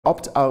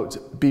Opt-out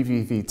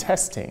BVV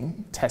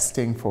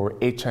testing for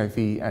HIV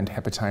and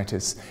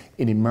hepatitis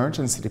in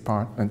emergency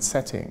department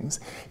settings,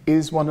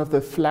 is one of the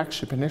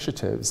flagship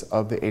initiatives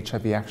of the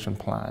HIV Action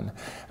Plan,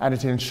 and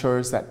it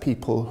ensures that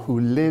people who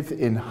live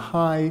in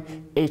high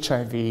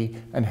HIV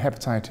and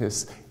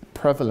hepatitis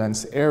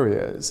prevalence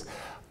areas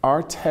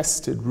are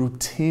tested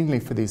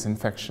routinely for these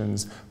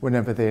infections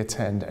whenever they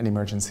attend an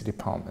emergency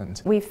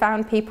department. We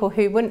found people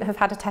who wouldn't have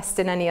had a test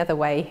in any other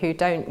way, who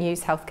don't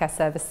use healthcare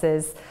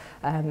services,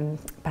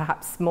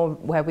 perhaps more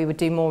where we would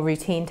do more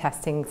routine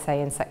testing,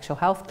 say in sexual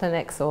health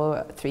clinics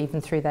or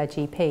even through their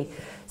GP.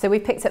 So we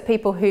picked up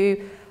people who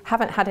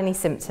haven't had any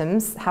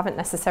symptoms, haven't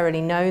necessarily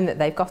known that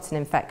they've got an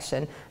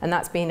infection, and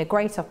that's been a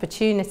great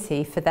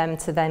opportunity for them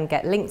to then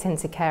get linked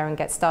into care and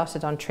get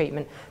started on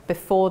treatment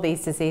before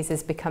these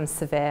diseases become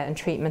severe and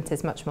treatment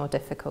is much more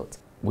difficult.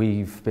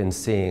 We've been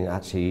seeing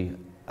actually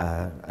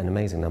an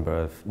amazing number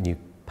of new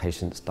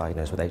patients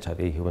diagnosed with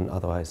HIV who wouldn't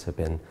otherwise have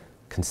been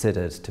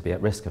considered to be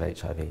at risk of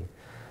HIV,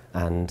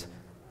 and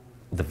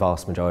the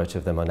vast majority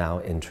of them are now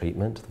in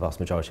treatment, the vast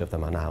majority of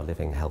them are now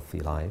living healthy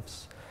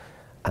lives.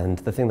 And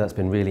the thing that's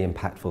been really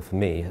impactful for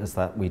me is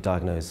that we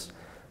diagnose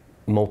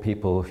more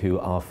people who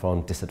are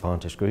from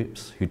disadvantaged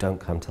groups who don't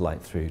come to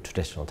light through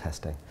traditional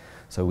testing.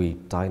 So we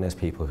diagnose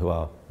people who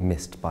are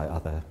missed by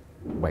other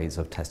ways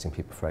of testing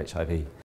people for HIV.